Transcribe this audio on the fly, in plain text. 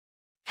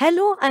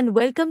Hello and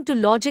welcome to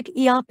Logic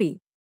ERP.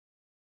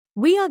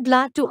 We are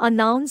glad to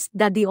announce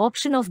that the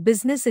option of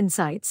Business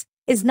Insights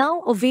is now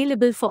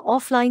available for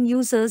offline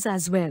users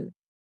as well.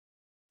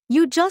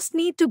 You just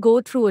need to go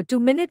through a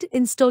 2-minute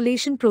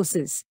installation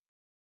process.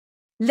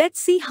 Let's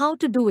see how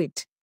to do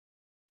it.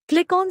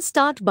 Click on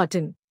Start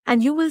button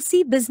and you will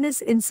see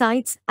Business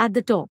Insights at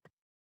the top.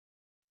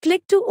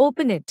 Click to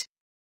open it.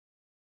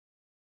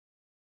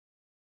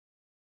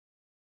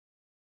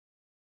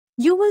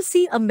 You will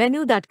see a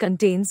menu that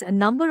contains a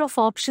number of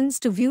options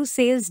to view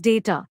sales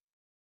data.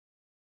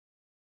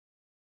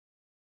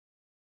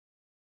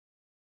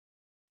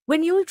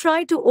 When you'll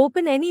try to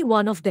open any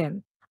one of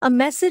them, a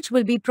message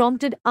will be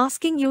prompted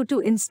asking you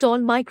to install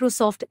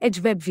Microsoft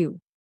Edge WebView.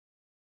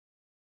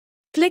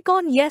 Click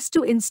on Yes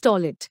to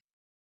install it.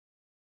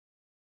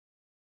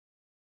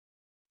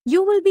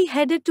 You will be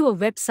headed to a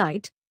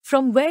website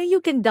from where you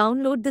can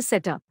download the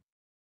setup.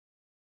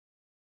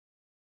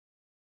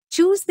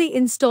 Choose the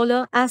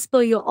installer as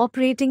per your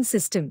operating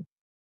system.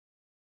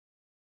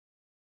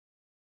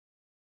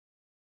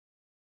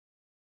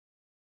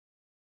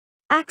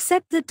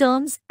 Accept the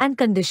terms and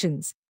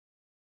conditions.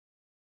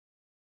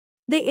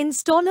 The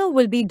installer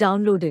will be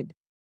downloaded.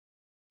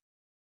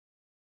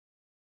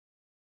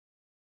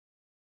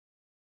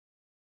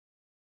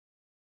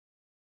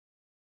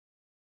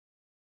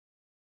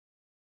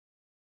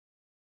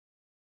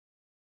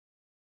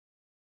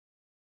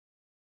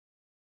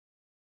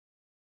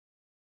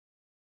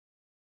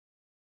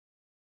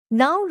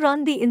 Now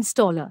run the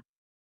installer.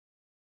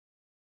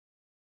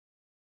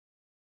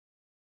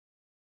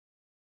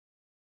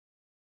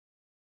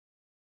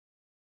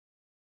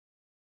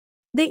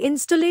 The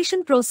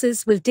installation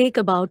process will take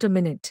about a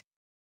minute.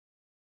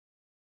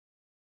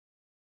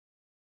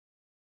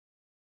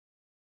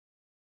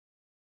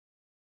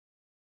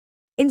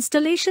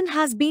 Installation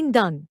has been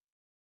done.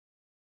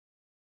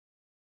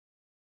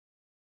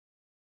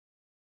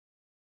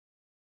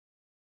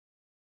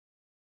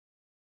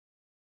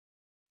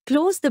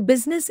 Close the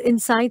Business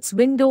Insights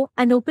window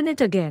and open it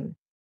again.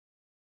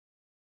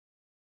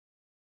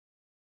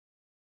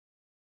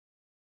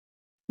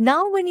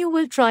 Now when you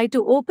will try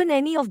to open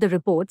any of the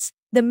reports,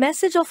 the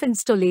message of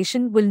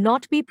installation will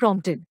not be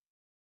prompted.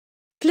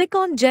 Click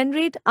on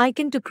Generate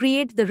icon to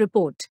create the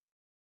report.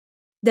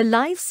 The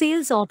Live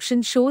Sales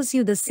option shows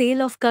you the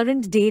sale of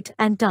current date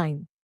and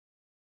time.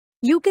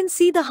 You can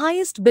see the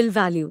highest bill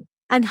value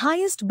and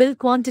highest bill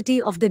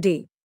quantity of the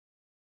day.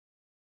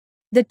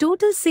 The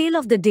total sale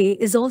of the day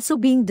is also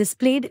being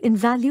displayed in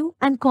value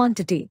and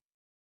quantity.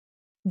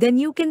 Then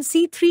you can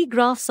see 3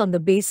 graphs on the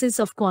basis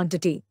of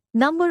quantity,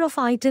 number of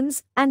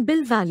items, and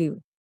bill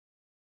value.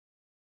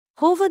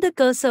 Hover the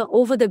cursor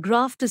over the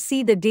graph to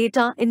see the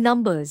data in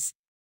numbers.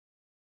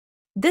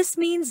 This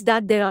means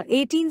that there are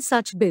 18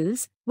 such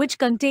bills, which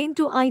contain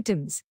 2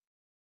 items.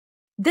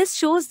 This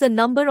shows the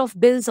number of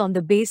bills on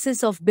the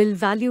basis of bill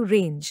value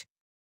range.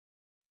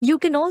 You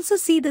can also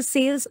see the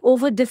sales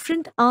over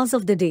different hours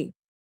of the day.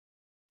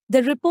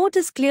 The report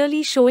is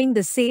clearly showing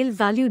the sale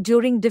value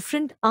during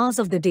different hours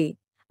of the day,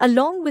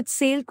 along with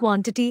sale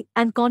quantity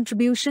and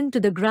contribution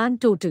to the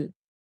grand total.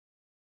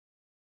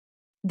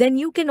 Then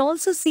you can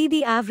also see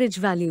the average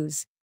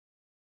values.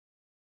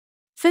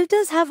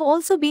 Filters have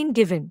also been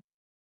given.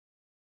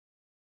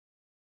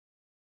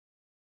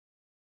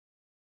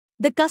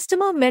 The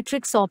Customer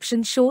Metrics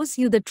option shows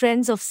you the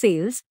trends of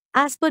sales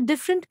as per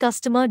different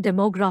customer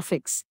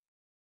demographics.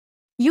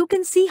 You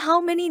can see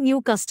how many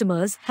new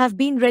customers have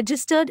been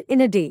registered in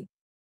a day.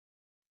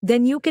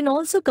 Then you can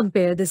also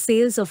compare the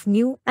sales of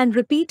new and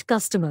repeat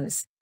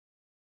customers.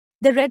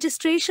 The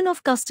registration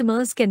of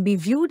customers can be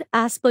viewed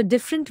as per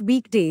different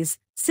weekdays,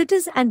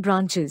 cities and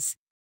branches.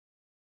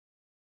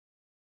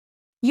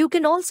 You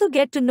can also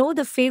get to know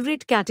the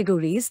favorite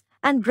categories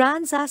and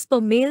brands as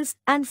per males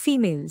and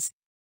females.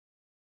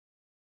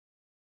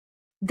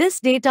 This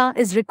data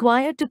is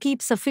required to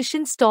keep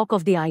sufficient stock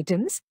of the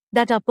items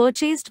that are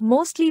purchased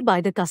mostly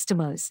by the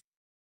customers.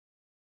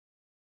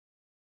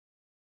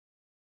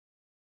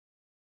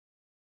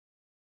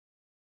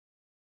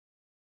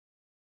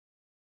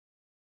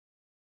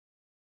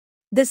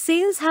 The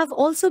sales have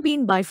also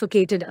been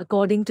bifurcated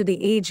according to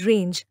the age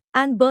range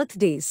and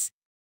birthdays.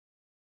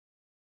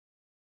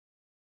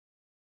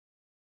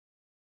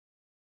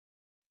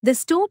 The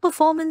Store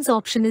Performance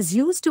option is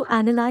used to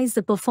analyze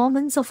the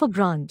performance of a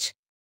branch.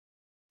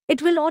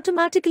 It will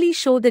automatically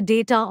show the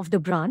data of the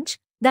branch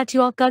that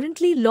you are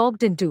currently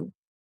logged into.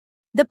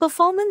 The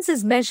performance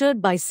is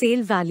measured by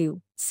sale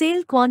value,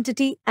 sale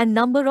quantity, and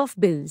number of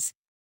bills.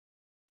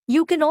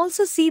 You can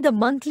also see the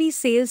monthly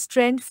sales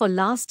trend for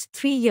last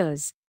 3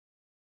 years.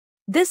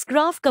 This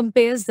graph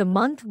compares the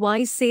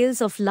month-wise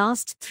sales of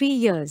last 3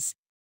 years.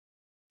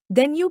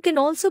 Then you can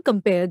also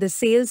compare the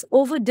sales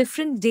over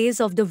different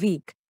days of the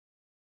week.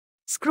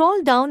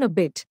 Scroll down a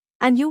bit,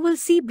 and you will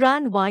see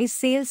brand-wise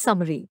sales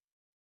summary.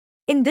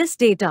 In this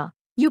data,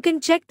 you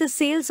can check the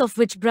sales of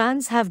which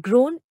brands have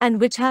grown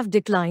and which have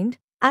declined,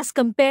 as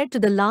compared to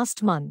the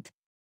last month.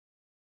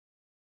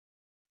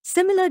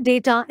 Similar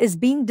data is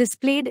being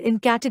displayed in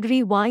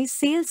category-wise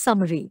sales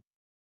summary.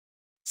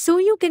 So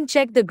you can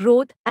check the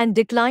growth and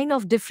decline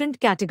of different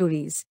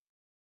categories.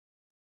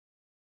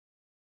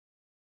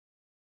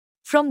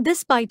 From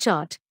this pie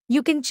chart,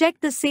 you can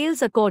check the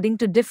sales according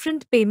to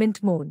different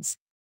payment modes.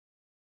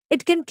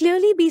 It can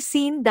clearly be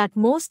seen that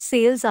most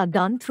sales are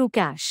done through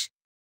cash.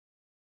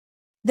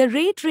 The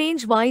rate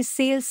range-wise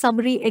sales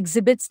summary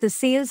exhibits the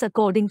sales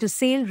according to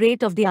sale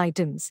rate of the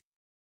items.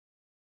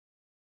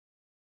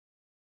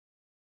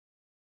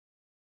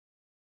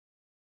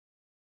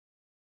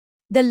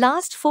 The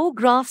last 4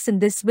 graphs in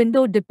this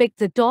window depict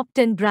the top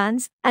 10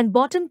 brands and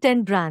bottom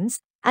 10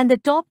 brands, and the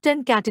top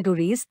 10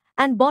 categories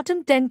and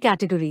bottom 10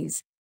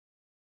 categories.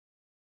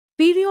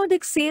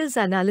 Periodic sales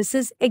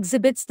analysis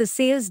exhibits the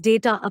sales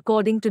data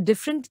according to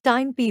different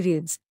time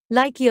periods,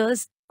 like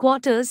years,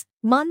 quarters,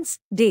 months,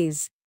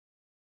 days.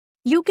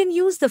 You can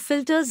use the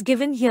filters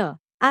given here,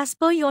 as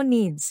per your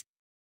needs.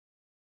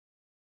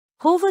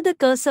 Hover the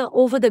cursor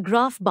over the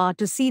graph bar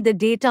to see the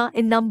data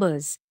in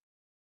numbers.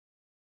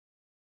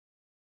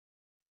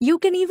 You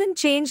can even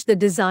change the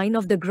design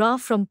of the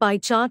graph from pie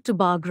chart to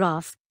bar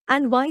graph,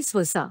 and vice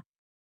versa.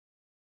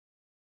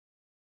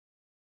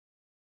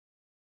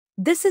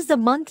 This is the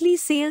monthly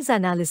sales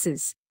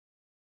analysis.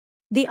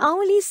 The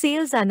hourly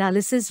sales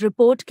analysis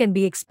report can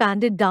be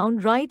expanded down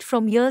right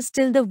from years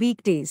till the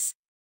weekdays.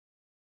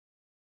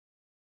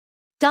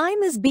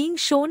 Time is being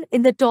shown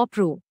in the top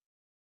row.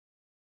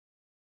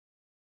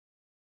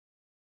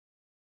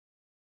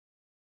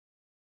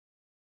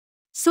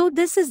 So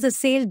this is the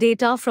sale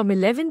data from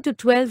 11 to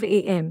 12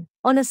 a.m.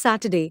 on a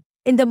Saturday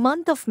in the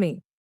month of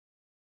May.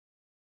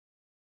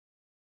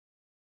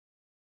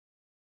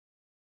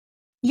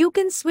 You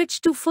can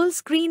switch to full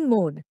screen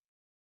mode.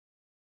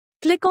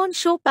 Click on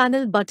Show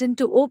Panel button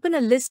to open a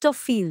list of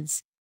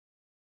fields.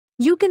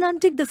 You can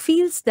untick the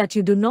fields that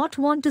you do not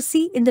want to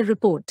see in the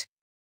report.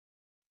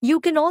 You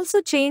can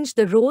also change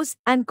the rows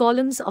and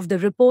columns of the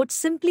report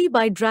simply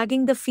by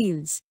dragging the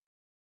fields.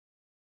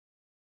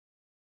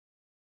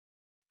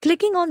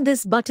 Clicking on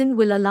this button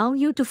will allow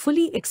you to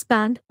fully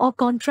expand or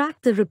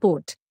contract the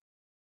report.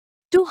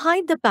 To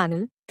hide the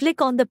panel,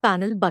 click on the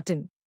Panel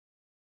button.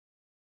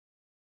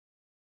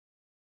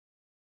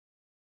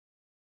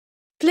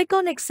 Click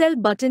on Excel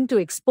button to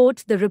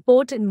export the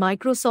report in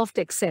Microsoft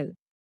Excel.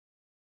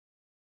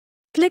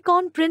 Click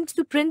on Print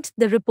to print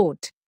the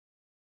report.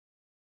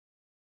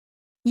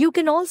 You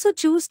can also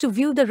choose to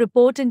view the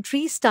report in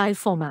tree-style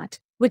format,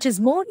 which is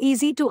more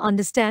easy to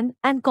understand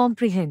and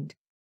comprehend.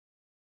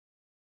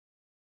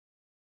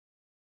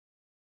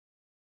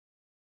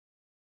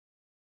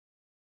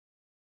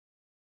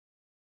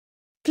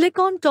 Click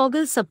on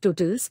Toggle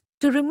Subtotals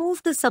to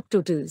remove the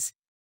subtotals.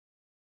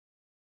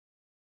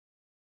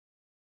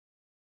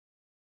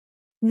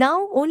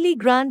 Now only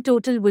grand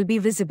total will be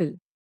visible.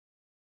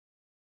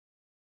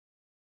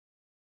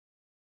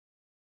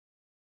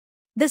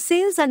 The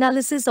sales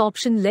analysis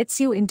option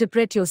lets you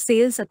interpret your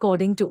sales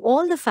according to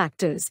all the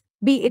factors,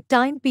 be it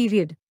time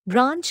period,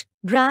 branch,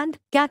 brand,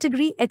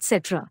 category,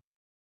 etc.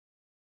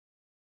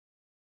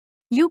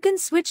 You can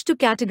switch to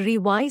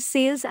category-wise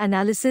sales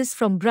analysis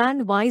from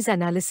brand-wise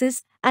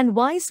analysis and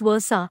vice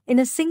versa in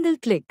a single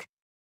click.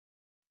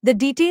 The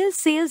detailed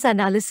sales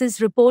analysis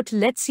report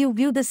lets you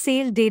view the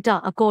sale data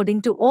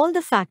according to all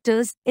the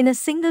factors in a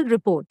single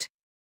report.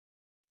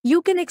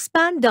 You can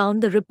expand down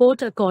the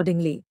report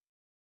accordingly.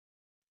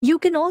 You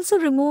can also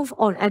remove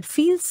or add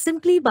fields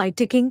simply by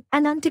ticking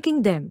and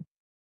unticking them.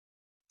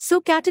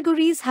 So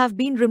categories have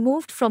been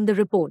removed from the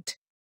report.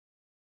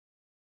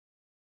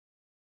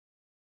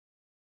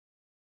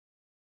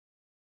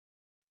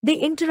 The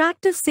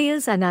interactive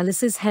sales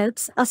analysis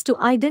helps us to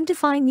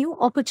identify new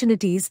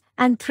opportunities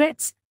and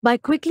threats by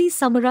quickly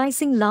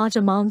summarizing large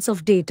amounts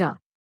of data.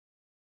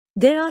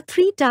 There are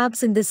 3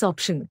 tabs in this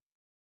option.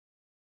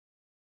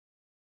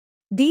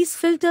 These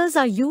filters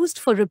are used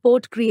for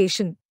report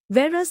creation,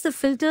 whereas the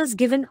filters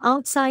given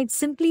outside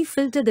simply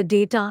filter the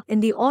data in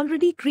the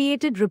already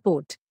created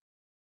report.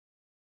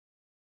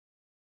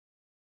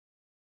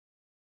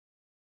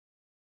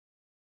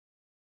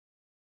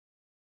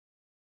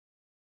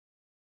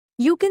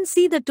 You can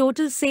see the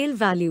total sale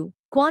value,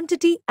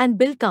 quantity, and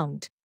bill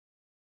count.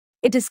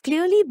 It is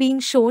clearly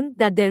being shown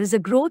that there is a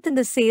growth in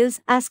the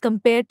sales as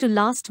compared to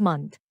last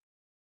month.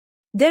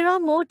 There are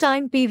more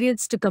time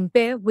periods to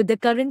compare with the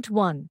current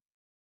one.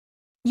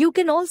 You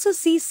can also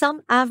see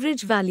some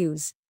average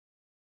values.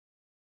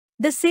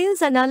 The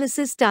Sales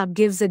Analysis tab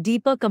gives a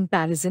deeper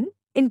comparison,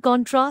 in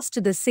contrast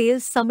to the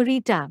Sales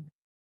Summary tab.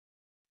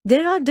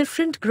 There are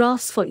different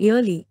graphs for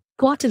yearly,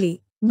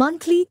 quarterly,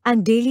 monthly,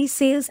 and daily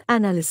sales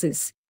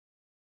analysis.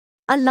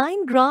 A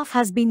line graph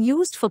has been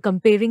used for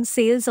comparing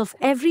sales of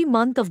every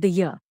month of the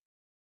year.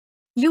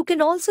 You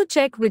can also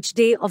check which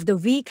day of the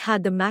week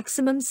had the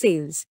maximum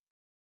sales.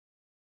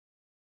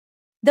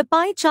 The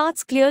pie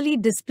charts clearly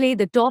display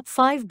the top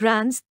 5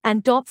 brands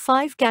and top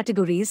 5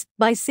 categories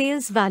by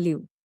sales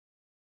value.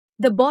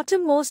 The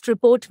bottommost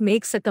report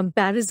makes a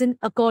comparison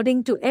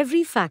according to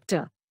every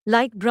factor,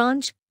 like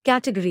branch,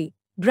 category,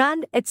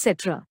 brand,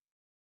 etc.,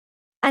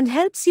 and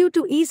helps you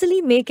to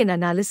easily make an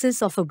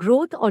analysis of a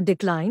growth or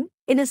decline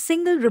in a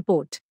single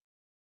report.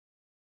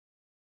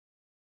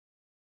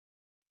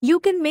 You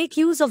can make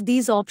use of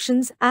these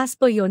options as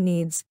per your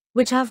needs,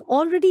 which have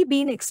already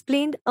been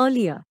explained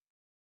earlier.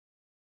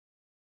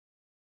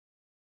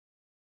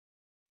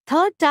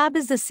 Third tab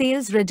is the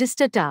Sales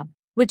Register tab,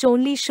 which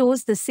only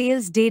shows the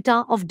sales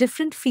data of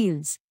different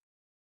fields.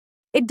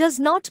 It does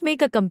not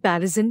make a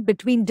comparison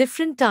between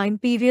different time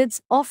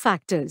periods or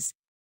factors.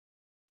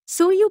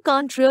 So you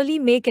can't really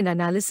make an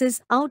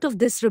analysis out of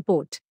this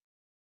report.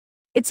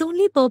 Its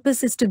only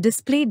purpose is to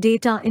display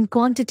data in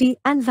quantity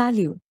and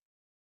value.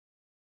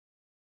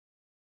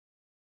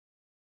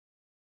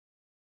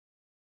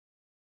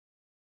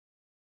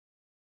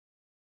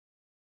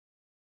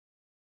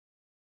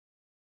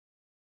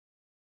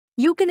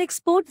 You can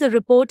export the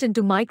report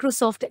into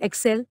Microsoft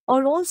Excel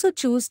or also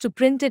choose to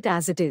print it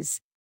as it is.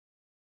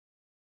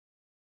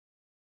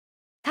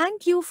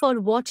 Thank you for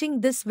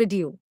watching this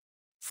video.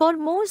 For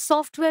more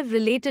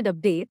software-related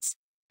updates,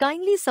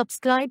 kindly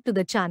subscribe to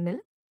the channel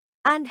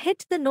and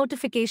hit the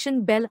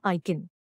notification bell icon.